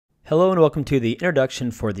Hello and welcome to the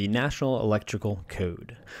introduction for the National Electrical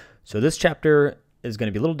Code. So this chapter is going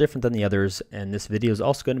to be a little different than the others, and this video is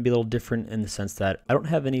also going to be a little different in the sense that I don't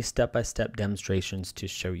have any step-by-step demonstrations to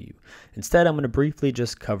show you. Instead, I'm going to briefly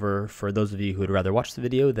just cover, for those of you who would rather watch the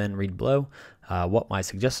video than read below, what my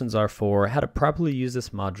suggestions are for how to properly use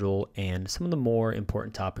this module and some of the more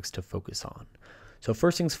important topics to focus on. So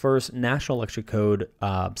first things first, National Electrical Code.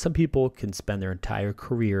 Some people can spend their entire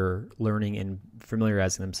career learning and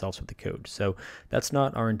familiarizing themselves with the code. So that's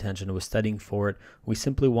not our intention with studying for it. We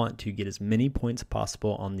simply want to get as many points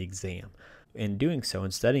possible on the exam. In doing so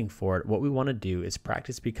and studying for it, what we want to do is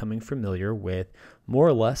practice becoming familiar with more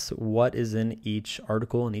or less what is in each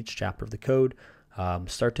article in each chapter of the code.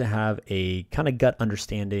 Start to have a kind of gut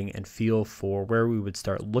understanding and feel for where we would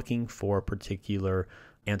start looking for particular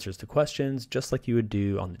answers to questions, just like you would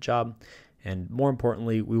do on the job. And more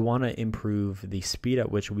importantly, we want to improve the speed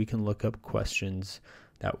at which we can look up questions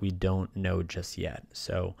that we don't know just yet.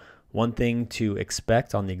 So one thing to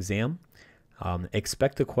expect on the exam,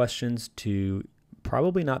 expect the questions to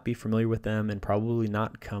probably not be familiar with them and probably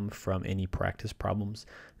not come from any practice problems.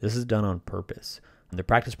 This is done on purpose. The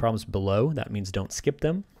practice problems below, that means don't skip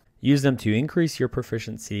them. Use them to increase your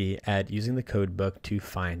proficiency at using the code book to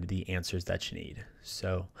find the answers that you need.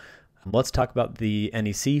 So let's talk about the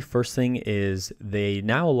NEC. First thing is they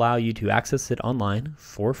now allow you to access it online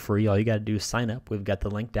for free. All you got to do is sign up. We've got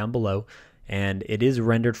the link down below, and it is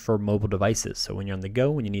rendered for mobile devices. So when you're on the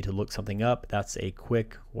go, when you need to look something up, that's a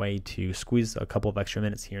quick way to squeeze a couple of extra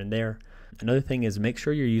minutes here and there. Another thing is make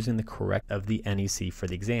sure you're using the correct of the NEC for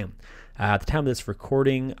the exam. At the time of this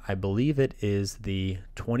recording, I believe it is the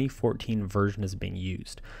 2014 version is being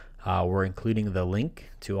used. We're including the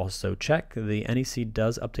link to also check. The NEC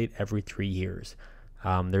does update every 3 years.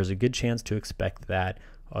 There's a good chance to expect that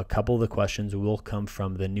a couple of the questions will come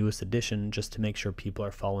from the newest edition, just to make sure people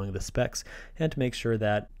are following the specs and to make sure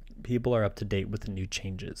that people are up to date with the new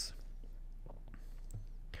changes.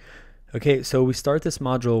 Okay, so we start this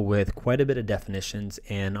module with quite a bit of definitions,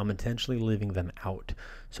 and I'm intentionally leaving them out.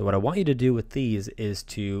 So what I want you to do with these is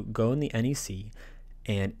to go in the NEC,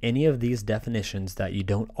 and any of these definitions that you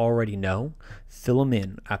don't already know, fill them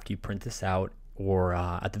in after you print this out, or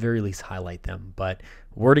at the very least highlight them. But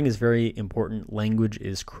wording is very important. Language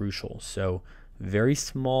is crucial. So very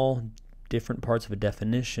small different parts of a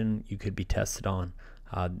definition you could be tested on.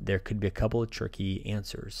 There could be a couple of tricky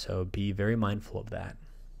answers, so be very mindful of that.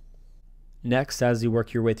 Next, as you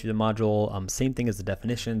work your way through the module, same thing as the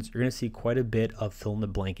definitions, you're going to see quite a bit of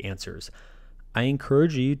fill-in-the-blank answers. I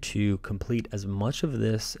encourage you to complete as much of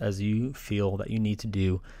this as you feel that you need to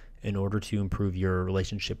do in order to improve your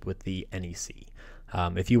relationship with the NEC.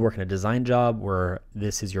 If you work in a design job where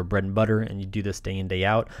this is your bread and butter and you do this day in, day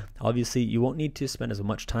out, obviously you won't need to spend as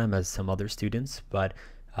much time as some other students, but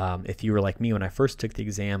if you were like me when I first took the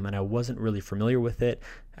exam and I wasn't really familiar with it,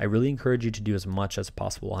 I really encourage you to do as much as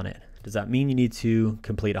possible on it. Does that mean you need to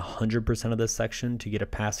complete 100% of this section to get a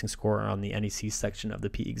passing score on the NEC section of the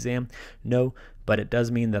PE exam? No, but it does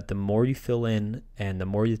mean that the more you fill in and the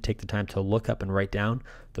more you take the time to look up and write down,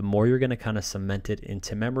 the more you're going to kind of cement it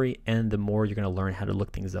into memory, and the more you're going to learn how to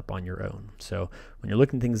look things up on your own. So when you're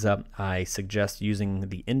looking things up, I suggest using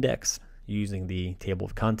the index, using the table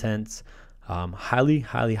of contents.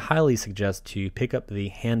 Highly suggest to pick up the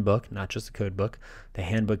handbook, not just the code book. The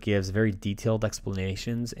handbook gives very detailed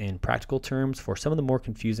explanations in practical terms for some of the more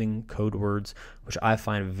confusing code words, which I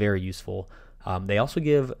find very useful. They also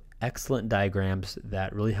give excellent diagrams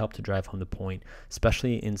that really help to drive home the point,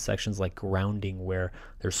 especially in sections like grounding, where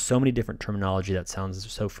there's so many different terminology that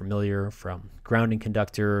sounds so familiar, from grounding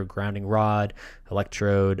conductor, grounding rod,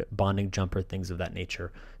 electrode, bonding jumper, things of that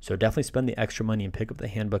nature. So definitely spend the extra money and pick up the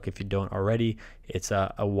handbook if you don't already. It's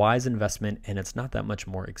a wise investment, and it's not that much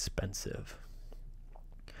more expensive.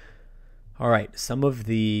 All right, some of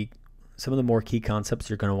the more key concepts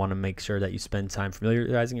you're going to want to make sure that you spend time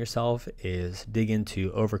familiarizing yourself is dig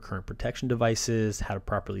into overcurrent protection devices, how to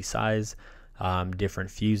properly size different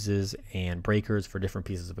fuses and breakers for different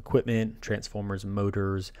pieces of equipment, transformers,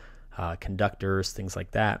 motors, conductors, things like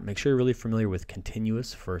that. Make sure you're really familiar with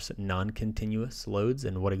continuous versus non-continuous loads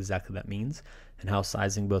and what exactly that means, and how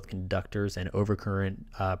sizing both conductors and overcurrent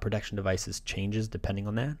protection devices changes depending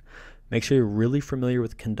on that. Make sure you're really familiar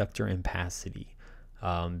with conductor ampacity.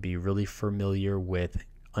 Be really familiar with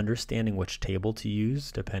understanding which table to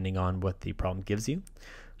use depending on what the problem gives you.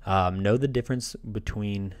 Know the difference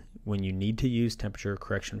between when you need to use temperature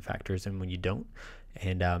correction factors and when you don't,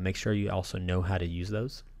 and make sure you also know how to use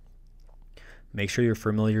those. Make sure you're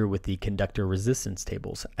familiar with the conductor resistance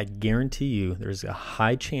tables. I guarantee you there's a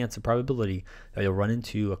high chance of probability that you'll run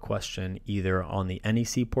into a question either on the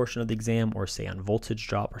NEC portion of the exam or say on voltage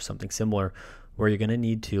drop or something similar, where you're going to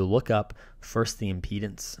need to look up first the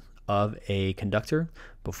impedance of a conductor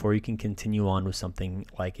before you can continue on with something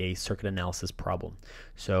like a circuit analysis problem.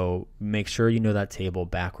 So make sure you know that table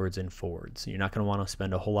backwards and forwards. You're not going to want to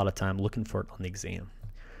spend a whole lot of time looking for it on the exam.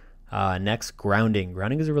 Next, grounding.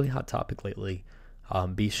 Grounding is a really hot topic lately.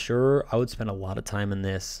 Be sure, I would spend a lot of time in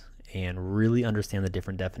this and really understand the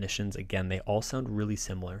different definitions. Again, they all sound really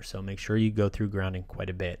similar, so make sure you go through grounding quite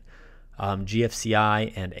a bit.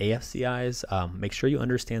 GFCI and AFCIs, make sure you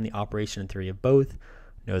understand the operation and theory of both,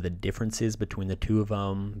 know the differences between the two of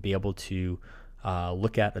them, be able to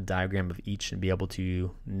look at a diagram of each and be able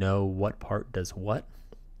to know what part does what,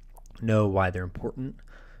 know why they're important,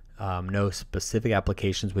 know specific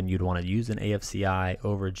applications when you'd want to use an AFCI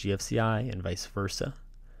over a GFCI and vice versa.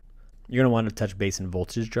 You're going to want to touch base in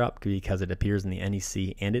voltage drop because it appears in the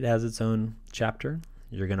NEC and it has its own chapter.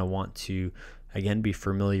 You're going to want to, again, be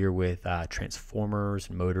familiar with transformers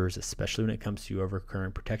and motors, especially when it comes to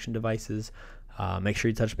overcurrent protection devices. Make sure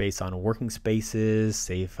you touch base on working spaces,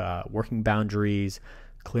 safe working boundaries,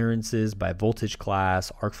 clearances by voltage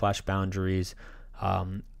class, arc flash boundaries,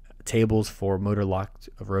 tables for motor locked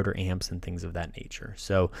rotor amps and things of that nature.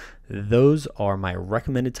 So those are my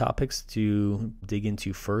recommended topics to dig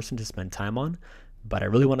into first and to spend time on. But I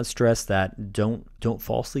really want to stress that don't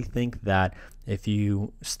falsely think that if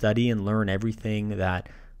you study and learn everything that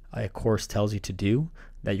a course tells you to do,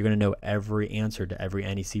 that you're going to know every answer to every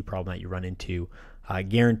NEC problem that you run into. I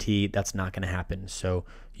guarantee that's not going to happen. So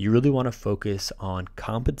you really want to focus on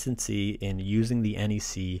competency in using the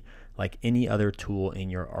NEC like any other tool in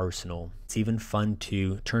your arsenal. It's even fun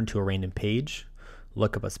to turn to a random page,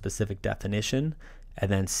 look up a specific definition, and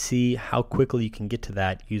then see how quickly you can get to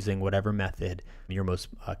that using whatever method you're most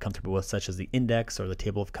comfortable with, such as the index or the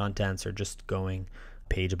table of contents or just going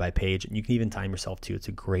page by page. And you can even time yourself too. It's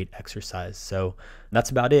a great exercise. So that's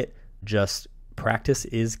about it. Just practice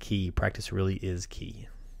is key. Practice really is key.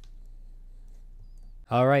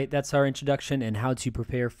 All right, that's our introduction and how to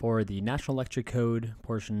prepare for the National Electric Code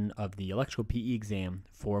portion of the electrical PE exam.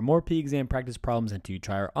 For more PE exam practice problems and to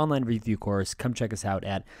try our online review course, come check us out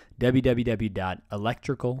at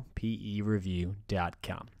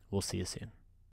www.electricalpereview.com. We'll see you soon.